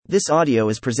This audio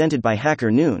is presented by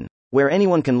Hacker Noon, where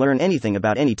anyone can learn anything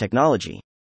about any technology.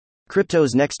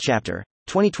 Crypto's Next Chapter,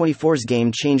 2024's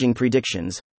Game-Changing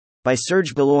Predictions, by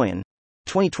Serge Beloyan.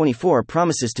 2024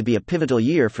 promises to be a pivotal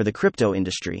year for the crypto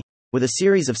industry, with a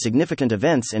series of significant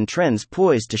events and trends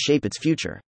poised to shape its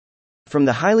future. From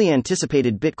the highly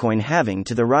anticipated Bitcoin halving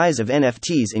to the rise of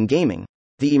NFTs in gaming,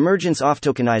 the emergence of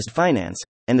tokenized finance,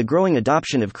 and the growing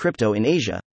adoption of crypto in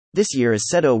Asia, this year is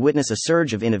set to witness a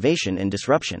surge of innovation and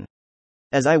disruption.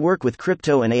 As I work with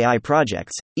crypto and AI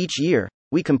projects, each year,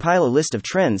 we compile a list of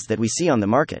trends that we see on the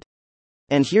market.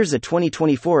 And here's a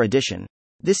 2024 edition.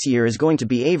 This year is going to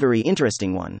be a very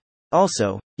interesting one.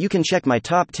 Also, you can check my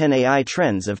top 10 AI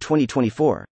trends of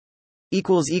 2024.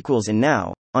 And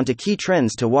now, onto key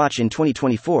trends to watch in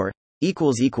 2024.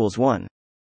 1.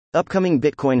 Upcoming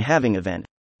Bitcoin halving event.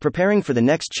 Preparing for the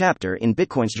next chapter in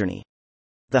Bitcoin's journey.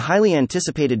 The highly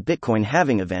anticipated Bitcoin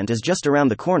halving event is just around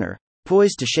the corner,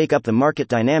 poised to shake up the market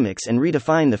dynamics and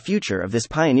redefine the future of this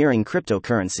pioneering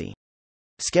cryptocurrency.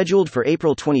 Scheduled for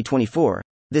April 2024,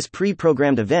 this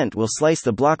pre-programmed event will slice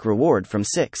the block reward from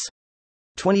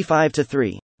 6.25 to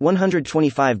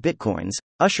 3.125 Bitcoins,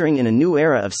 ushering in a new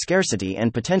era of scarcity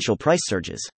and potential price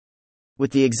surges.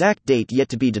 With the exact date yet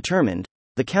to be determined,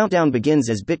 the countdown begins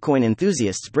as Bitcoin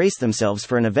enthusiasts brace themselves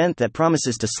for an event that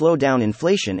promises to slow down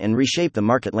inflation and reshape the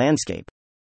market landscape.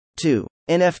 2.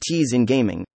 NFTs in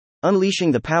gaming.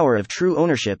 Unleashing the power of true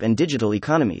ownership and digital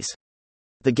economies.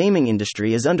 The gaming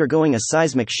industry is undergoing a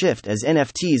seismic shift as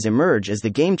NFTs emerge as the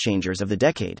game changers of the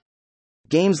decade.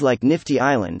 Games like Nifty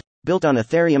Island, built on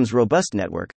Ethereum's robust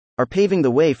network, are paving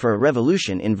the way for a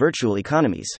revolution in virtual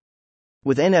economies.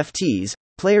 With NFTs,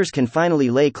 players can finally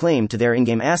lay claim to their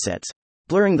in-game assets,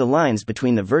 blurring the lines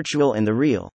between the virtual and the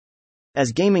real.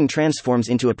 As gaming transforms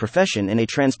into a profession and a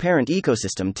transparent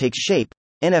ecosystem takes shape,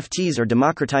 NFTs are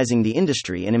democratizing the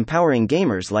industry and empowering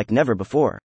gamers like never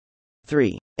before.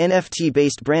 3.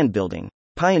 NFT-based brand building,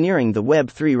 pioneering the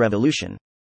Web3 revolution.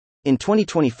 In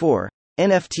 2024,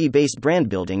 NFT-based brand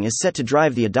building is set to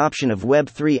drive the adoption of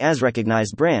Web3 as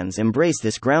recognized brands embrace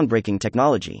this groundbreaking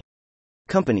technology.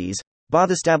 Companies,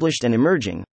 both established and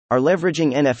emerging, are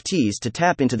leveraging NFTs to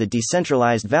tap into the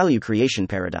decentralized value creation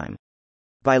paradigm.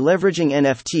 By leveraging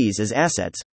NFTs as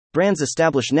assets, brands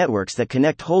establish networks that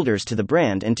connect holders to the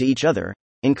brand and to each other,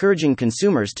 encouraging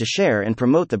consumers to share and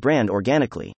promote the brand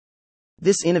organically.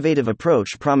 This innovative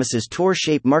approach promises to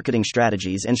shape marketing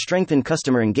strategies and strengthen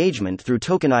customer engagement through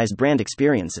tokenized brand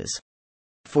experiences.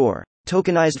 4.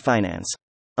 Tokenized finance.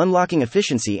 Unlocking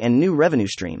efficiency and new revenue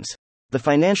streams. The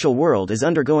financial world is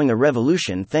undergoing a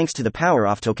revolution thanks to the power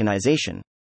of tokenization.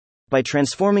 By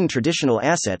transforming traditional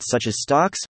assets such as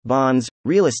stocks, bonds,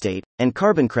 real estate, and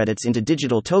carbon credits into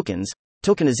digital tokens,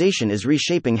 tokenization is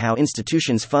reshaping how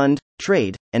institutions fund,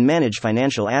 trade, and manage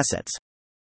financial assets.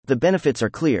 The benefits are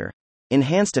clear: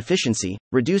 enhanced efficiency,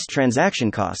 reduced transaction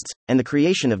costs, and the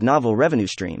creation of novel revenue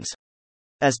streams.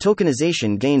 As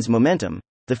tokenization gains momentum,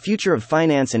 the future of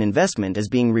finance and investment is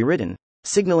being rewritten,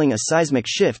 signaling a seismic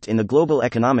shift in the global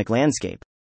economic landscape.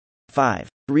 5.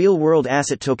 Real-world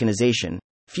asset tokenization,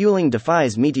 fueling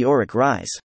DeFi's meteoric rise.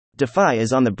 DeFi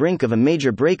is on the brink of a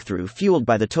major breakthrough fueled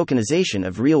by the tokenization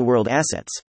of real-world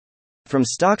assets. From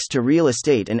stocks to real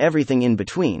estate and everything in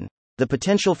between, the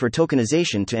potential for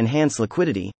tokenization to enhance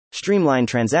liquidity, streamline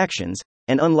transactions,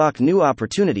 and unlock new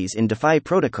opportunities in DeFi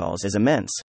protocols is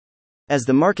immense. As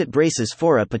the market braces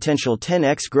for a potential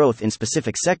 10x growth in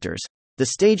specific sectors, the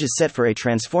stage is set for a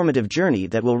transformative journey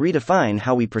that will redefine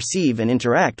how we perceive and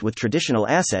interact with traditional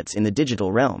assets in the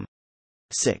digital realm.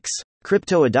 6.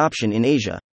 Crypto adoption in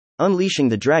Asia. Unleashing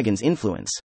the dragon's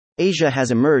influence. Asia has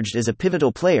emerged as a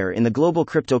pivotal player in the global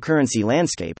cryptocurrency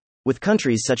landscape, with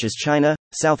countries such as China,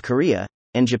 South Korea,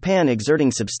 and Japan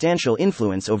exerting substantial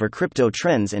influence over crypto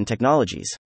trends and technologies.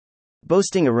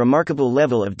 Boasting a remarkable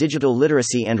level of digital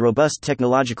literacy and robust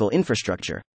technological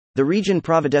infrastructure, the region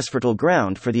provides fertile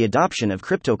ground for the adoption of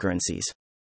cryptocurrencies.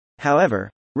 However,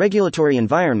 regulatory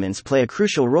environments play a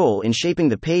crucial role in shaping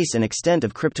the pace and extent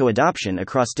of crypto adoption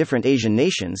across different Asian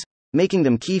nations, making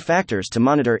them key factors to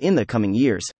monitor in the coming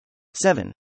years.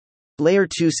 7. Layer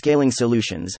 2 scaling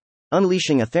solutions.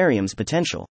 Unleashing Ethereum's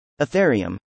potential.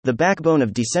 Ethereum, the backbone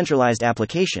of decentralized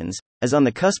applications, is on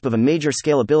the cusp of a major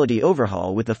scalability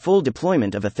overhaul with the full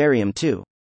deployment of Ethereum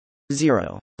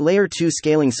 2.0. Layer 2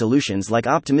 scaling solutions like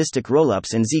optimistic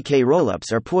rollups and ZK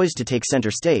rollups are poised to take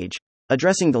center stage,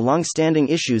 addressing the long-standing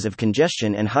issues of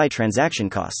congestion and high transaction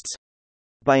costs.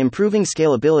 By improving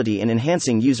scalability and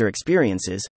enhancing user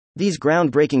experiences, these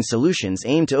groundbreaking solutions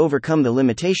aim to overcome the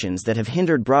limitations that have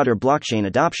hindered broader blockchain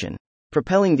adoption,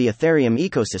 propelling the Ethereum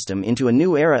ecosystem into a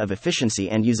new era of efficiency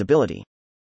and usability.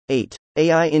 8.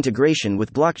 AI integration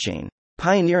with blockchain,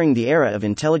 pioneering the era of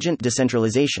intelligent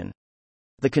decentralization.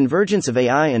 The convergence of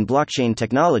AI and blockchain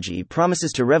technology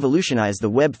promises to revolutionize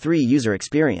the Web3 user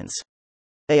experience.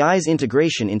 AI's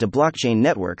integration into blockchain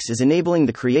networks is enabling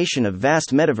the creation of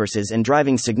vast metaverses and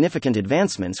driving significant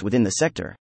advancements within the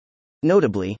sector.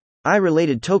 Notably,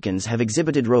 AI-related tokens have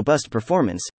exhibited robust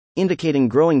performance, indicating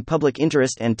growing public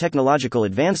interest and technological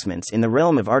advancements in the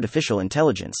realm of artificial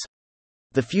intelligence.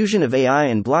 The fusion of AI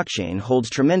and blockchain holds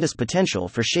tremendous potential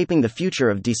for shaping the future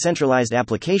of decentralized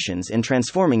applications and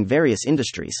transforming various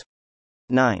industries.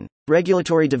 9.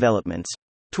 Regulatory developments.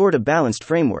 Toward a balanced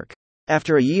framework.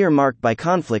 After a year marked by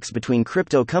conflicts between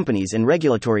crypto companies and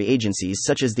regulatory agencies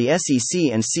such as the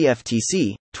SEC and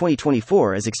CFTC,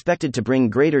 2024 is expected to bring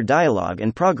greater dialogue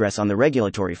and progress on the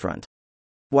regulatory front.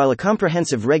 While a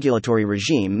comprehensive regulatory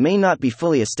regime may not be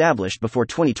fully established before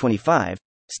 2025,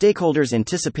 stakeholders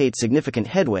anticipate significant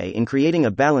headway in creating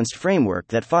a balanced framework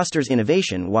that fosters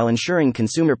innovation while ensuring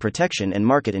consumer protection and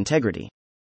market integrity.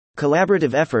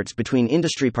 Collaborative efforts between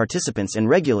industry participants and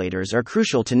regulators are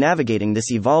crucial to navigating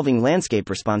this evolving landscape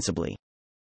responsibly.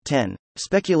 10.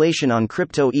 Speculation on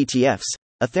crypto ETFs,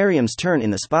 Ethereum's turn in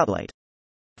the spotlight.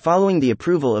 Following the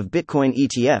approval of Bitcoin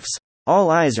ETFs, all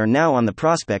eyes are now on the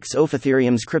prospects of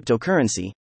Ethereum's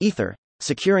cryptocurrency, Ether,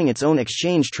 securing its own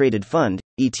exchange-traded fund,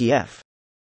 ETF.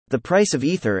 The price of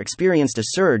Ether experienced a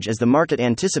surge as the market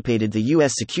anticipated the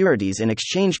U.S. Securities and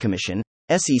Exchange Commission,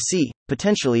 SEC,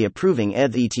 potentially approving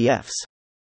ETH ETFs.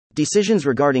 Decisions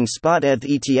regarding spot ETH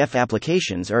ETF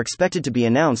applications are expected to be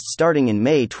announced starting in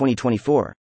May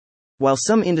 2024. While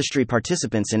some industry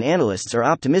participants and analysts are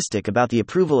optimistic about the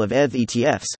approval of ETH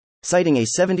ETFs, citing a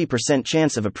 70%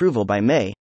 chance of approval by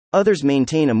May, others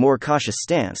maintain a more cautious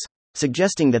stance,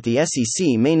 suggesting that the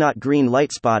SEC may not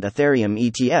green-light spot Ethereum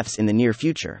ETFs in the near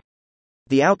future.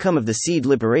 The outcome of the seed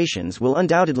liberations will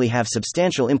undoubtedly have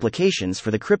substantial implications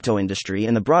for the crypto industry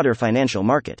and the broader financial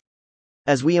market.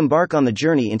 As we embark on the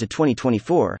journey into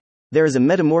 2024, there is a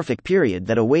metamorphic period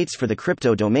that awaits for the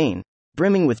crypto domain,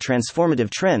 brimming with transformative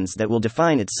trends that will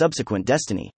define its subsequent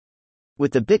destiny.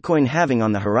 With the Bitcoin halving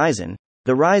on the horizon,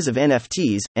 the rise of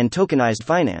NFTs and tokenized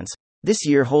finance, this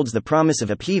year holds the promise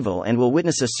of upheaval and will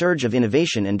witness a surge of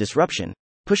innovation and disruption,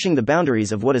 pushing the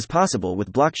boundaries of what is possible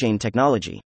with blockchain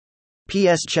technology.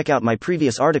 P.S. Check out my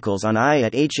previous articles on AI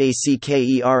at HACKERNOONN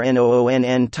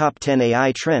Top 10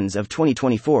 AI Trends of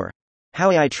 2024.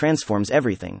 How AI Transforms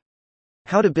Everything.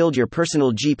 How to Build Your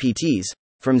Personal GPTs,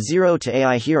 From Zero to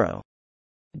AI Hero.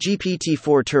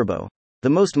 GPT-4 Turbo. The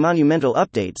most monumental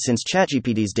update since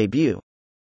ChatGPT's debut.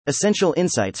 Essential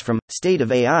insights from State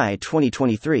of AI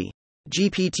 2023.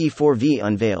 GPT-4V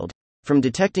unveiled. From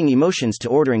detecting emotions to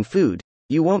ordering food,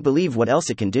 you won't believe what else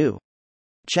it can do.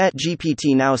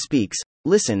 ChatGPT now speaks,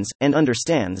 listens, and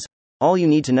understands. All you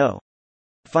need to know.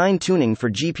 Fine-tuning for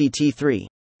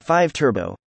GPT-3.5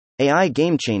 Turbo. AI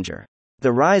game changer.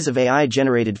 The rise of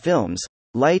AI-generated films,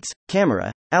 lights,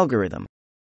 camera, algorithm.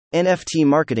 NFT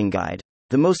marketing guide.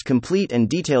 The most complete and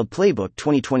detailed playbook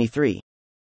 2023.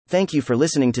 Thank you for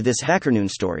listening to this HackerNoon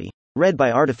story, read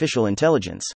by Artificial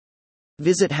Intelligence.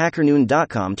 Visit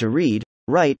hackernoon.com to read,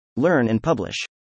 write, learn, and publish.